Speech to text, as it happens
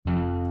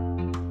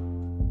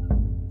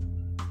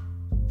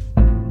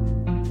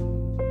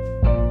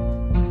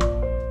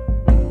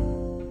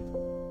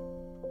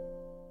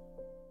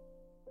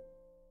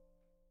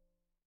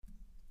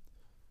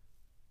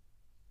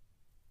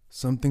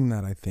Something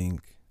that I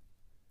think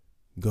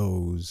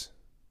goes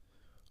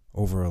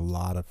over a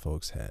lot of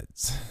folks'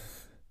 heads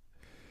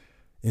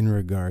in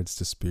regards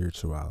to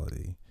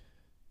spirituality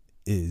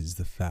is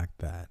the fact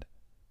that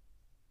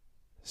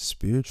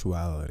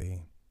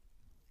spirituality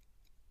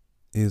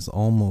is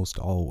almost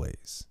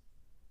always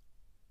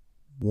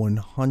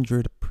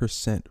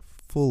 100%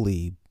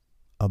 fully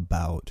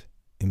about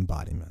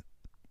embodiment.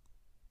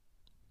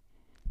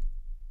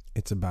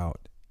 It's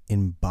about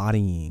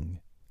embodying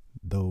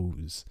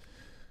those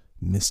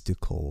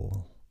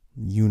mystical,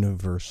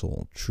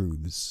 universal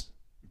truths,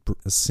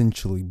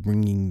 essentially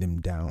bringing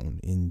them down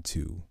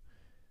into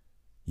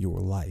your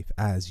life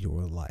as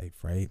your life,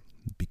 right?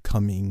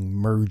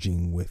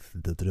 Merging with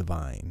the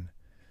divine.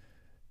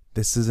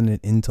 This isn't an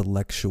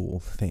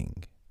intellectual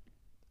thing.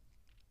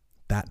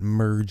 That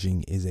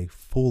merging is a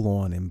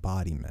full-on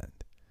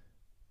embodiment.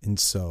 And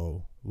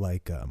so,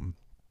 like,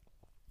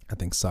 I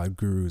think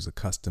Sadhguru is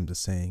accustomed to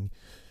saying,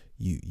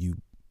 you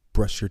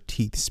brush your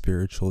teeth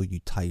spiritual, you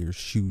tie your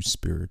shoes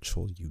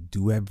spiritual, you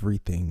do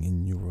everything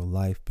in your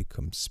life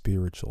becomes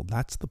spiritual.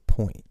 That's the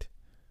point.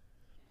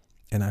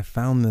 And I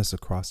found this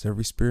across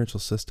every spiritual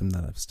system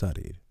that I've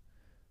studied.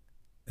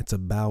 It's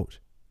about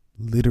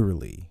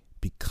literally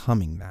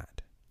becoming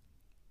that.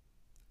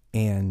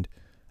 And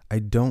I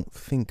don't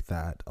think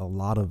that a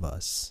lot of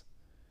us,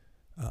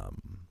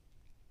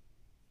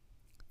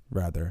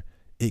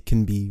 it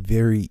can be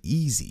very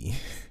easy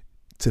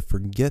to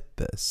forget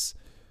this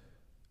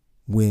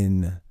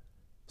when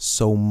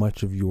so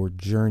much of your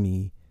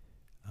journey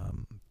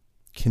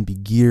can be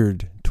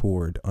geared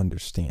toward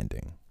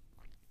understanding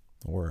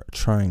or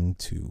trying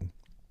to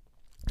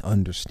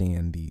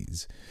understand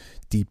these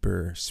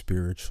deeper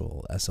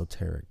spiritual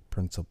esoteric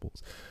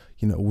principles.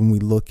 You know, when we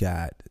look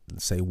at,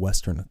 say,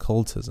 Western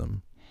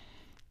occultism,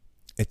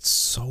 it's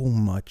so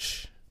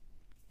much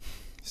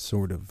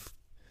sort of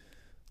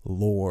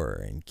lore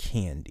and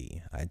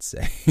candy, I'd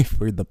say,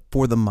 for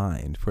the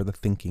mind, for the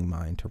thinking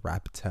mind to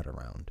wrap its head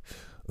around.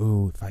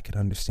 Oh, if I could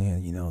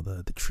understand,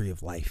 the tree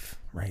of life,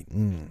 right?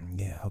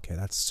 Yeah, okay,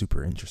 that's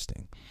super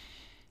interesting.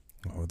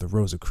 Or the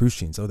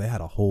Rosicrucians, they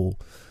had a whole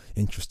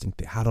interesting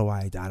thing. How do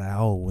I,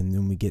 and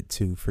then we get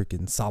to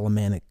freaking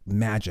Solomonic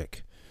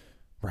magic,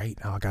 right?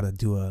 Now I gotta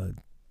do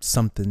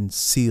something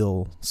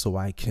seal so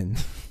I can.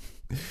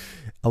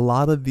 A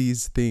lot of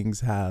these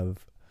things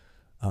have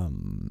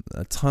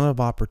a ton of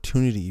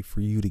opportunity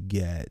for you to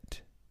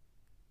get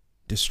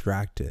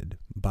distracted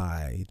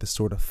by the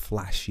sort of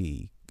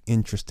flashy,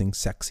 interesting,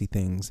 sexy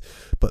things.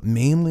 But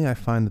mainly I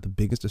find that the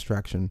biggest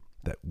distraction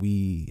that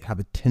we have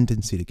a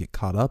tendency to get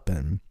caught up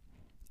in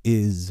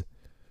is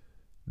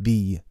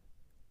the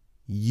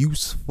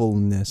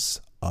usefulness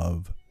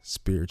of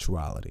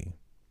spirituality.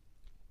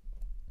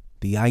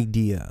 The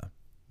idea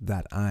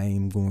that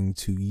I'm going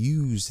to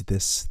use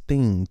this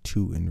thing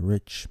to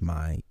enrich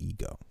my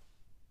ego.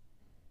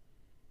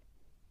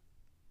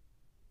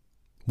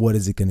 What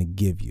is it going to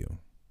give you?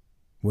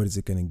 What is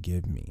it going to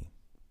give me?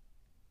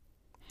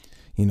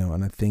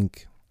 And I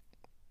think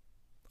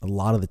a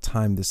lot of the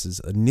time this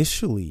is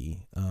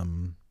initially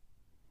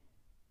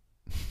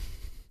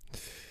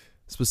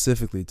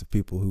specifically to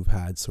people who've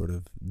had sort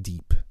of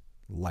deep,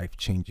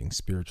 life-changing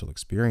spiritual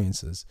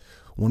experiences.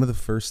 One of the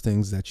first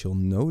things that you'll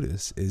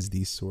notice is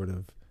these sort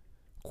of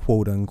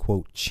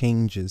quote-unquote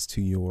changes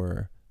to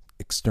your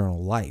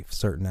external life.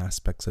 Certain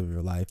aspects of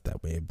your life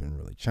that may have been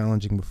really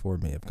challenging before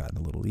may have gotten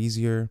a little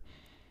easier.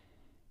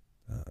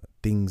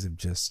 Things have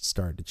just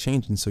started to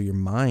change. And so your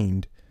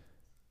mind,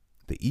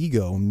 the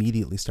ego,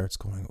 immediately starts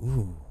going,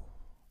 ooh,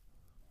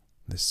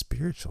 this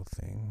spiritual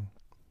thing.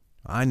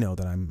 I know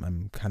that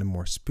I'm kind of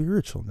more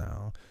spiritual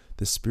now.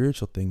 This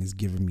spiritual thing is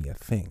giving me a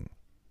thing.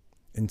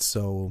 And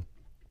so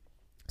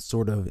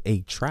sort of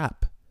a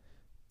trap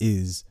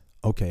is,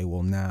 okay,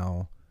 well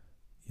now,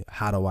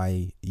 how do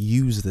I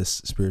use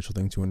this spiritual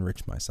thing to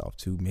enrich myself,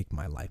 to make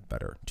my life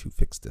better, to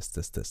fix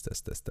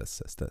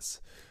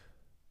this.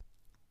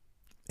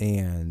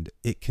 And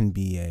it can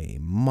be a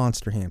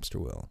monster hamster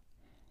wheel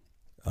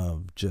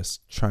of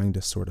just trying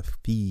to sort of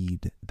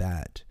feed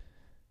that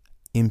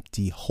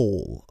empty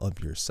hole of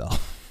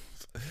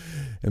yourself.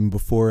 And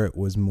before it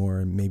was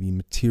more maybe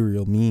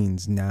material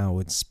means, now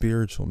it's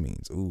spiritual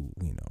means. Ooh,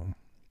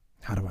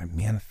 how do I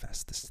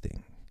manifest this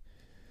thing?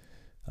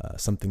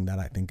 Something that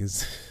I think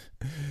is,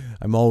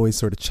 I'm always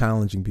sort of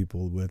challenging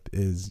people with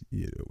is,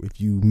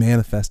 if you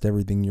manifest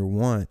everything you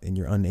want and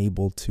you're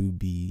unable to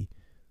be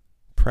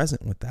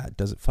present with that,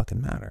 does it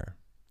fucking matter?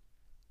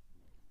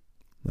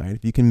 Right?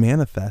 If you can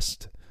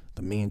manifest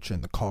the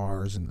mansion, the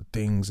cars, and the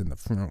things in the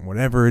front,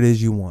 whatever it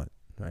is you want,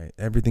 right?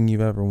 Everything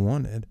you've ever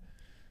wanted,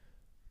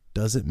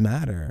 does it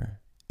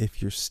matter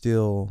if you're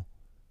still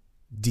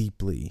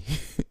deeply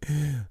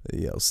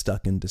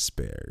stuck in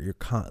despair? You're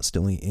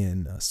constantly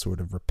in a sort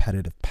of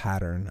repetitive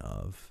pattern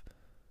of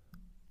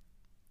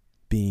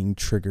being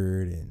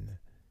triggered and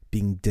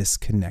being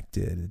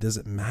disconnected. It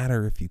doesn't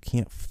matter if you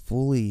can't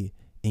fully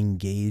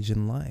engage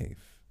in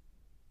life.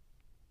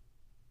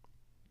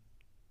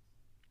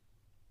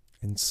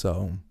 And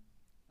so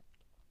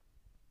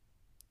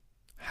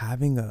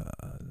having a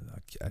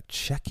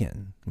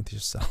check-in with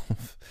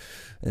yourself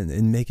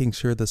and making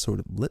sure the sort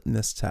of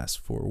litmus test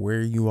for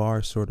where you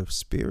are sort of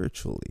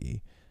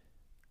spiritually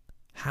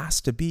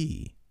has to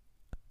be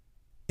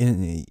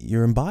in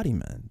your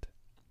embodiment.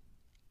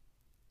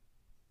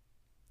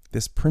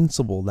 This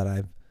principle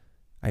that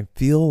I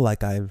feel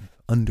like I've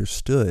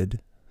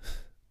understood,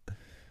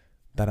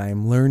 that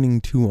I'm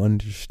learning to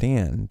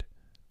understand,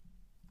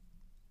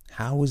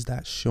 how is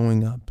that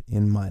showing up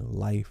in my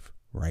life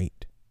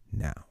right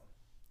now?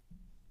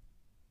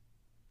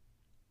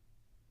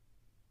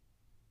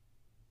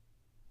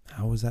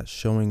 How is that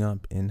showing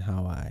up in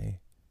how I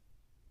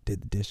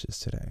did the dishes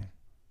today?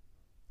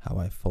 How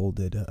I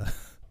folded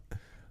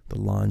the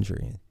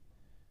laundry?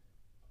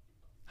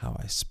 How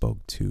I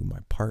spoke to my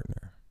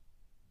partner?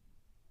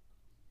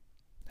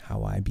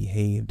 How I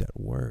behaved at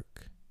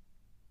work?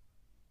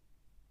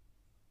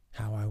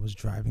 How I was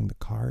driving the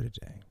car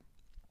today?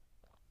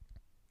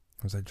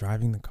 Was I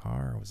driving the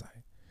car, or was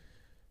I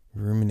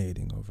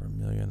ruminating over a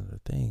million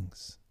other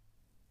things?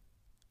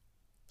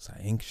 Was I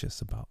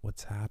anxious about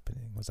what's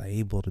happening? Was I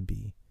able to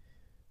be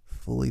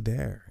fully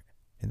there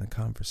in the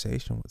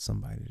conversation with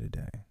somebody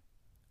today?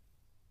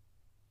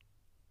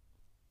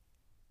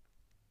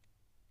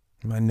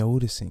 Am I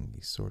noticing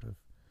these sort of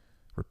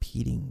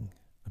repeating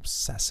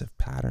obsessive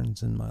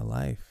patterns in my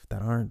life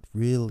that aren't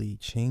really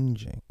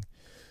changing?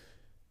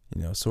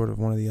 You know, sort of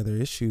one of the other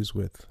issues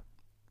with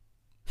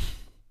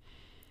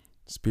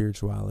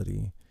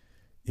spirituality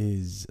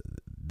is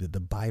the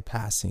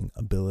bypassing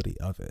ability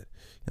of it.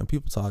 You know,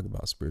 people talk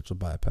about spiritual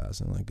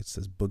bypassing like it's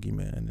this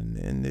boogeyman,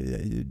 and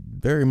it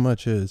very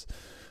much is.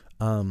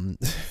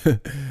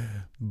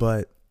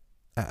 But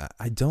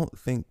I don't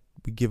think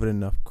we give it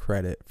enough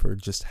credit for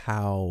just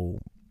how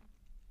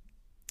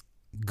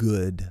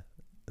good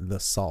the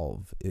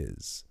solve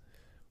is,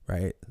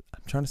 right?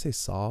 I'm trying to say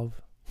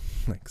solve,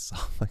 like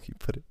solve, like you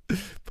put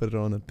it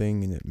on a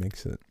thing and it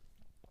makes it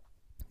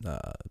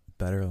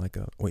better, like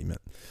a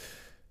ointment.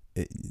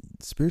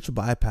 Spiritual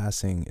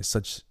bypassing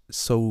is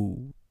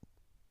so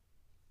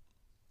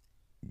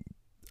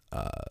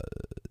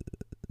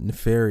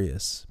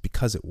nefarious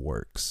because it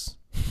works,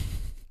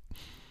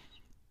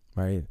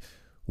 right?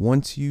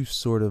 Once you've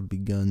sort of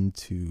begun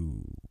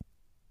to,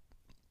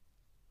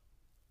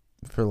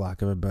 for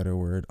lack of a better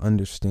word,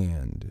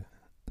 understand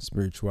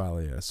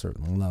spirituality at a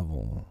certain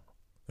level,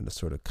 at a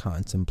sort of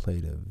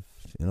contemplative,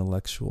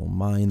 intellectual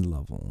mind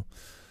level,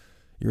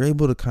 you're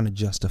able to kind of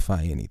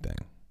justify anything.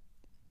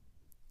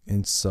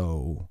 And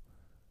so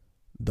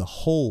the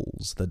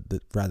holes,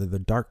 rather the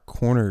dark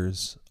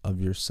corners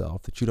of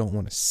yourself that you don't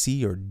want to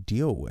see or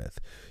deal with,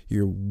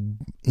 you're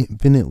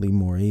infinitely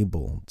more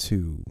able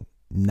to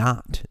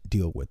not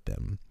deal with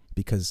them,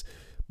 because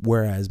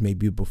whereas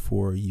maybe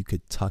before you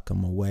could tuck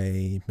them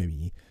away,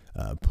 maybe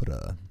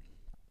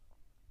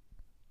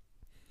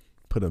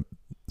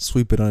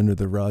sweep it under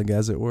the rug,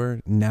 as it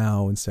were.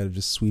 Now, instead of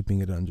just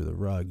sweeping it under the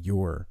rug,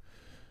 you're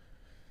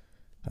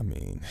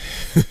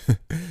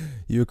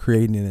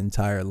creating an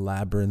entire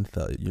labyrinth.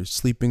 You're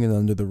sweeping it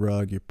under the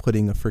rug. You're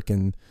putting a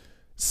freaking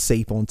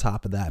safe on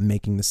top of that,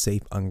 making the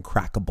safe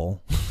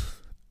uncrackable.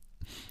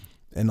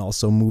 And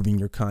also moving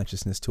your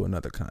consciousness to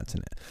another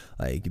continent.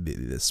 Like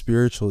the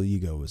spiritual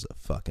ego is a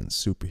fucking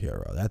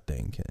superhero. That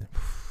thing can.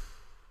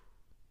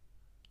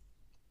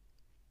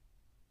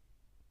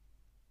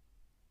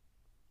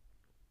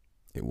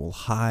 It will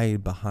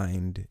hide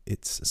behind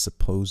its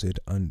supposed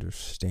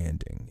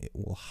understanding. It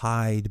will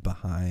hide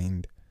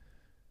behind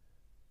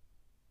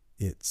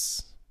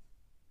its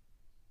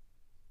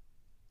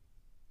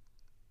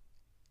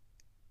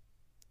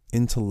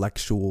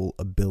intellectual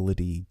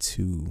ability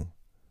to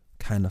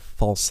kind of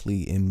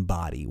falsely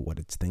embody what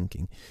it's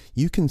thinking.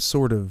 You can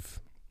sort of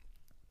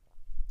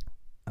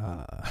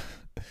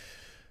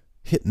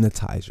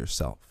hypnotize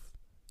yourself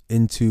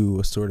into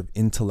a sort of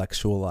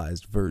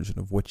intellectualized version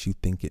of what you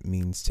think it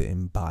means to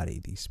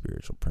embody these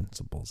spiritual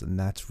principles. And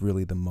that's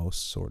really the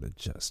most sort of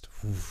just,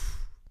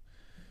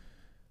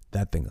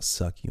 that thing will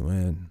suck you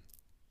in.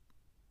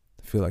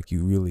 I feel like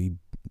you really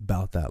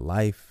about that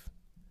life.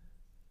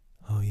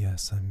 Oh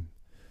yes, I'm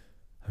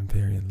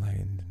very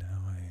enlightened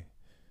now. I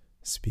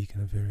speak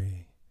in a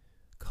very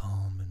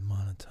calm and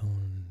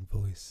monotone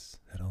voice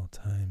at all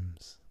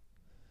times.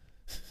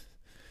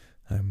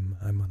 I'm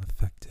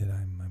unaffected.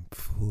 I'm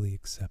fully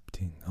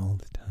accepting all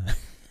the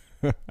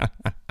time.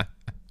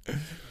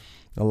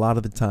 A lot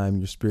of the time,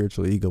 your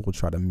spiritual ego will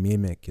try to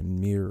mimic and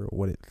mirror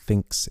what it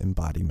thinks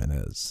embodiment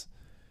is.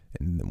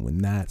 And then when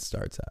that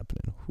starts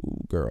happening,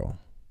 ooh, girl,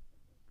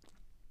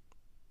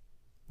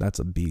 that's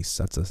a beast.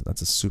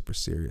 That's a super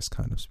serious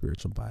kind of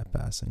spiritual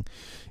bypassing.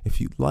 If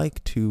you'd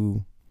like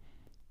to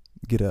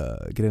get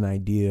an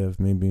idea of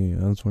maybe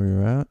that's where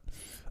you're at,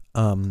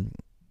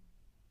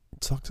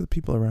 talk to the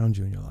people around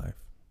you in your life.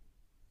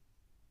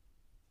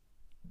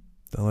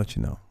 They'll let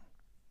you know.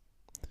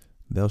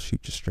 They'll shoot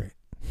you straight.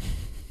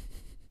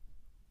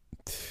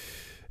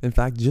 In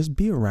fact, just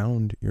be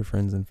around your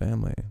friends and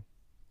family.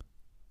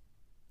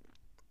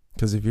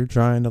 Because if you're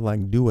trying to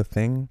like do a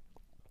thing,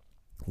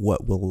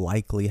 what will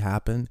likely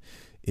happen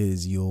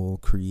is you'll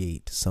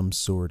create some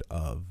sort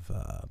of,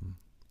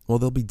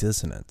 there'll be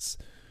dissonance,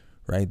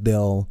 right?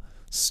 They'll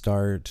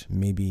start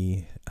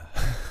maybe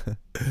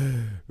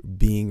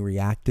being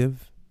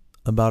reactive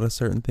about a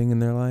certain thing in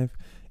their life,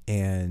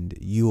 and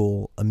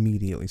you'll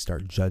immediately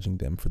start judging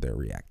them for their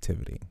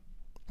reactivity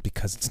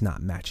because it's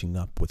not matching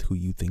up with who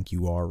you think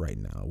you are right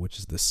now, which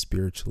is the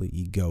spiritually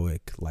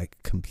egoic, like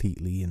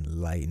completely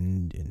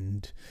enlightened,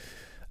 and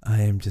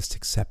I am just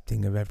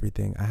accepting of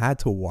everything. I had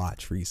to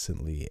watch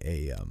recently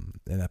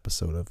an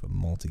episode of a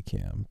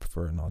multicam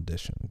for an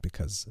audition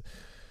because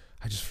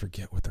I just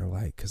forget what they're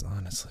like, because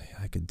honestly,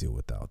 I could do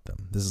without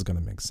them. This is going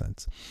to make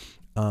sense.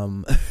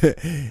 And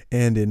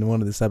in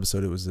one of this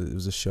episode, it was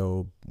a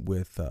show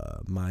with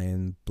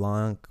Mayan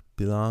Blossom.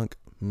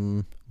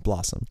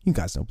 You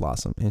guys know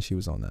Blossom, and she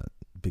was on that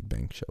Big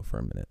Bang show for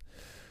a minute.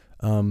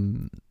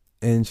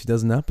 And she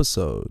does an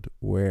episode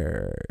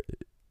where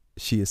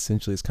she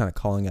essentially is kind of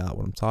calling out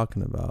what I'm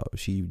talking about.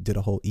 She did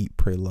a whole eat,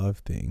 pray, love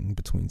thing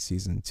between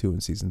season 2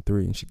 and season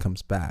 3, and she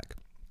comes back,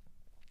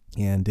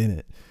 and in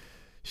it,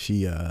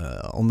 she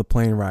on the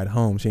plane ride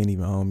home, she ain't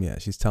even home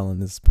yet, she's telling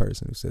this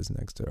person who sits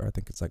next to her, I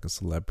think it's like a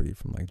celebrity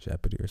from like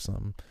Jeopardy or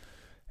something,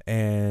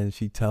 and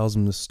she tells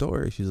him the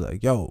story. She's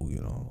like, yo,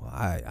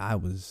 I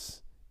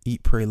was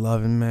eat, pray,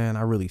 loving, man.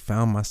 I really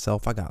found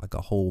myself. I got like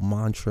a whole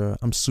mantra.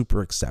 I'm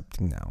super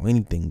accepting now.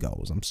 Anything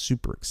goes. I'm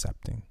super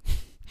accepting.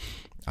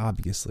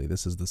 Obviously,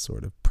 this is the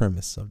sort of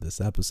premise of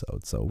this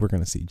episode, so we're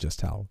going to see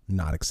just how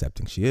not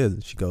accepting she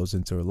is. She goes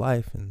into her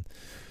life, and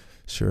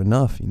sure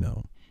enough,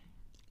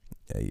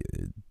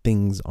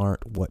 things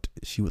aren't what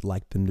she would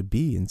like them to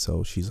be, and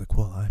so she's like,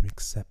 well, I'm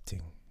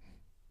accepting,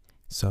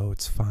 so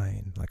it's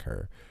fine. Like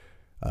her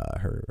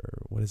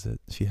what is it,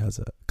 she has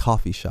a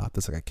coffee shop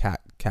that's like a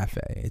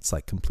cafe. It's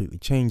like completely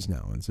changed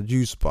now, and it's a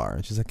juice bar,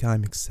 and she's like,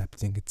 I'm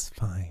accepting, it's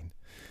fine,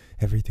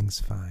 everything's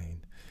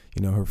fine.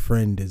 Her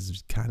friend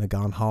has kind of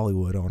gone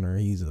Hollywood on her.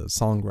 He's a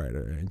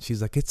songwriter, and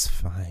she's like, it's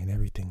fine,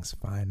 everything's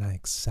fine, I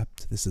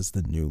accept, this is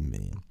the new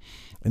me.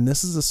 And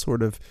this is a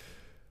sort of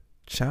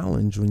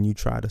challenge when you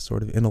try to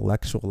sort of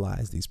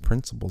intellectualize these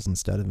principles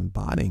instead of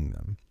embodying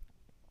them,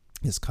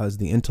 is because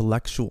the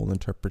intellectual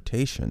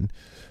interpretation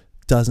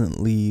doesn't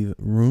leave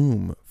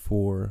room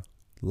for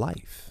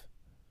life,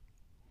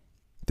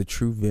 the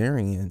true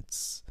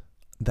variance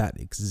that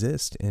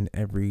exist in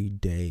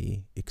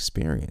everyday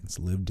experience,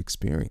 lived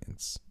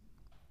experience.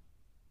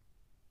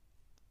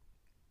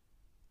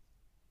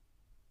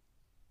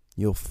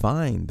 You'll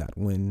find that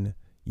when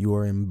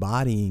you're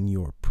embodying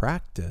your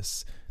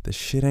practice, the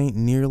shit ain't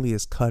nearly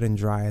as cut and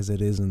dry as it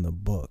is in the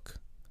book.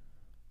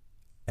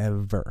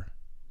 Ever.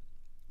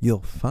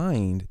 You'll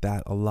find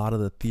that a lot of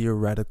the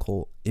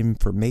theoretical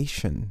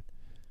information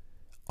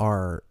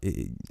they're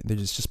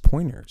just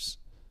pointers.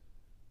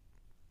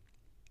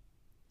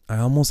 I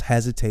almost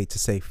hesitate to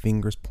say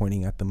fingers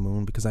pointing at the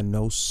moon, because I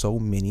know so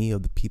many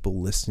of the people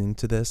listening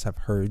to this have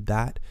heard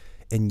that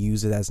and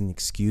use it as an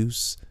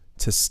excuse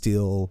to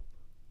still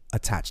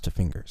attach to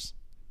fingers.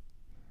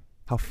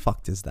 How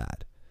fucked is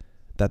that?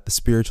 That the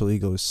spiritual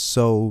ego is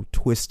so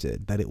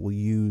twisted that it will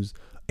use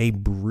a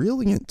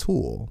brilliant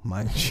tool,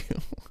 mind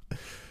you,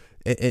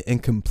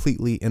 and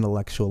completely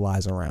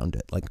intellectualize around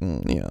it. Like,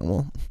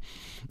 well,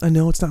 I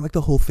know it's not like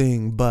the whole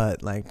thing,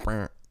 but like,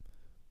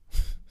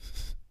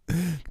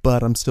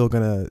 but I'm still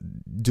gonna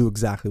do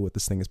exactly what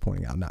this thing is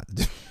pointing out not to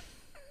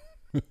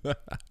do.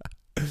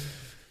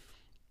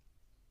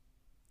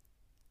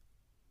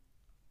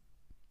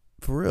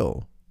 For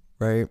real,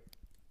 right?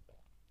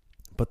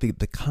 But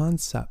the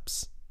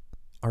concepts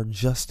are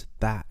just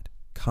that,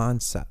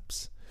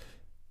 concepts.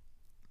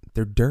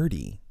 They're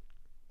dirty.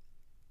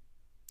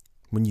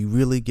 When you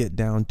really get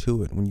down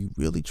to it, when you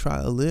really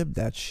try to live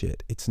that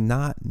shit, it's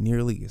not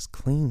nearly as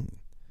clean.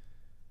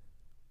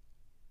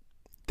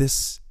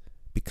 This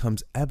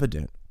becomes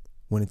evident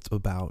when it's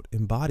about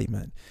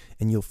embodiment.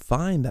 And you'll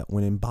find that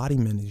when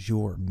embodiment is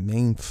your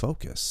main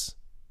focus,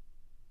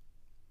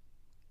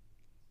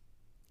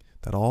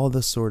 that all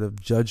the sort of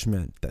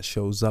judgment that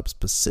shows up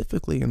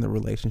specifically in the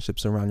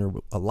relationships around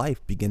your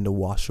life begin to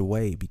wash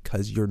away,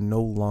 because you're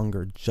no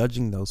longer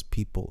judging those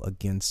people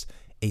against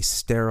a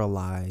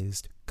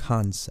sterilized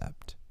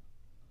concept.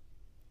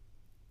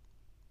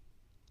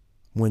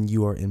 When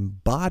you are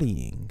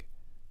embodying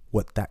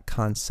what that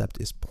concept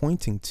is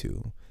pointing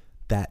to,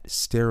 that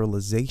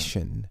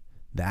sterilization,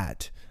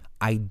 that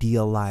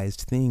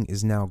idealized thing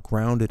is now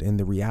grounded in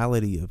the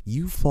reality of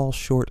you fall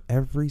short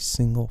every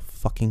single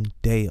fucking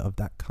day of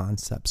that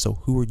concept. So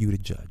who are you to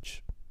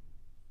judge?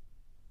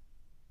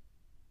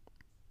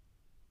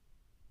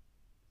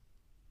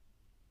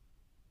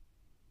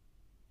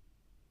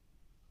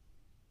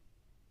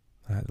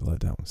 I had to let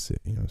that one sit,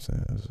 you know what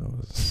I'm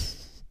saying?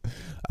 So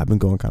I've been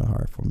going kind of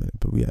hard for a minute,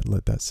 but we had to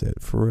let that sit.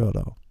 For real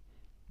though.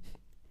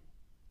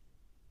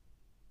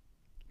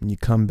 When you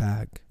come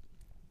back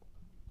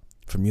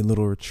from your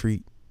little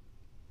retreat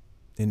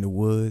in the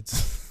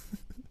woods,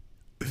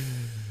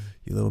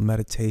 your little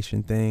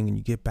meditation thing, and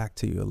you get back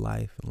to your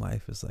life, and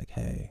life is like,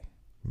 hey,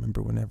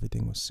 remember when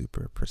everything was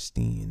super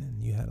pristine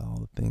and you had all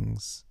the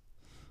things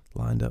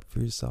lined up for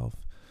yourself.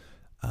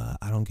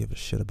 I don't give a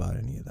shit about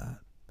any of that.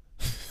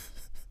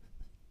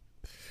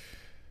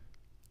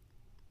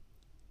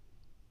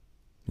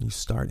 You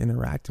start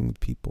interacting with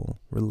people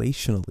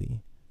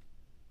relationally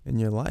in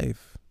your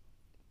life,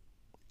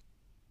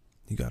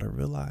 you got to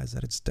realize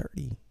that it's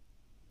dirty.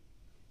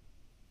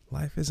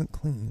 Life isn't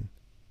clean.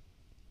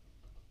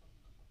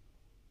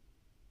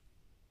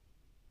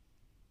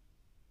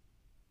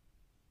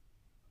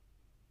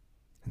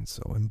 And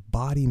so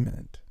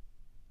embodiment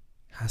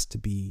has to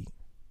be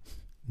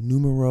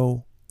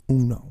numero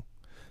uno.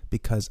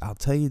 Because I'll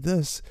tell you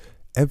this,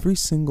 every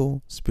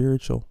single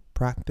spiritual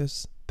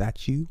practice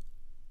that you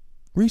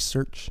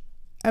research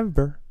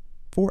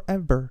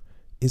forever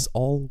is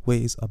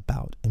always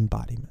about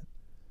embodiment.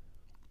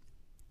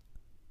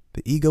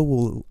 The ego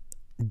will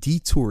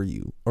detour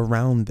you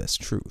around this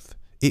truth.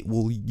 It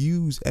will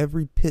use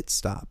every pit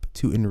stop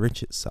to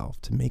enrich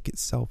itself, to make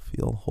itself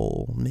feel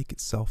whole, make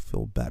itself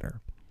feel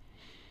better.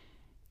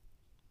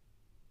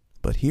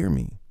 But hear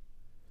me,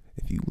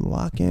 if you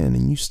lock in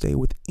and you stay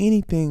with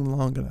anything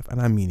long enough,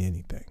 and I mean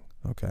anything,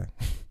 okay?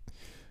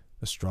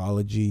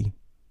 Astrology,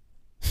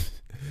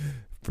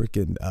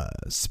 freaking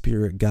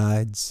spirit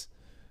guides,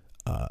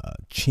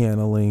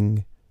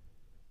 channeling,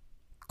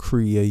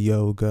 Kriya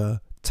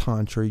yoga,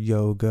 Tantra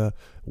yoga,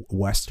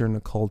 Western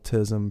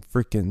occultism,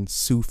 freaking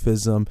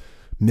Sufism,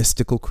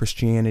 mystical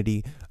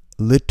Christianity,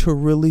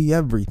 literally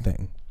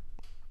everything.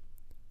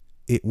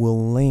 It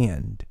will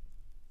land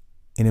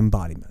in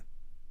embodiment.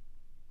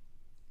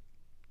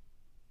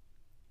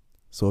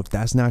 So if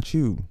that's not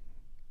you,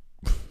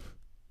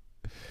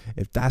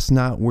 if that's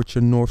not what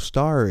your North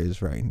Star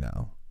is right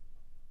now,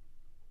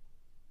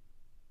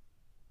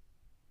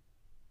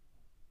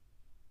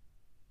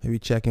 maybe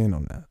check in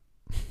on that.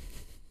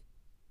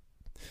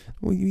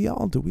 Well, we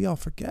all do. We all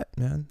forget,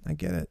 man. I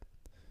get it.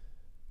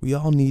 We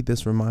all need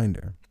this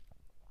reminder.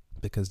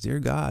 Because, dear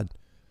God,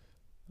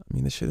 I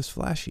mean, this shit is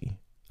flashy.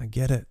 I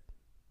get it.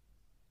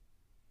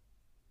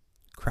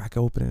 Crack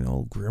open an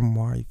old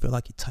grimoire. You feel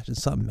like you're touching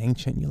something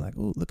ancient. You're like,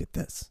 oh, look at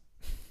this.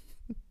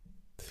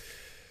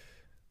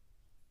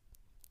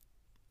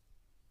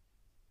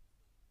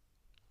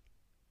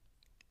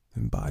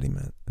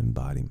 Embodiment,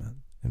 embodiment,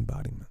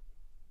 embodiment.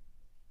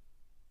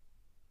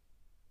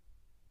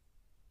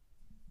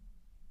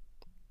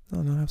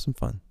 No, have some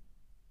fun.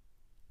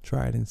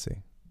 Try it and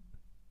see.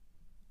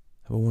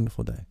 Have a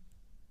wonderful day.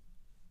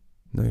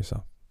 Know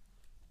yourself.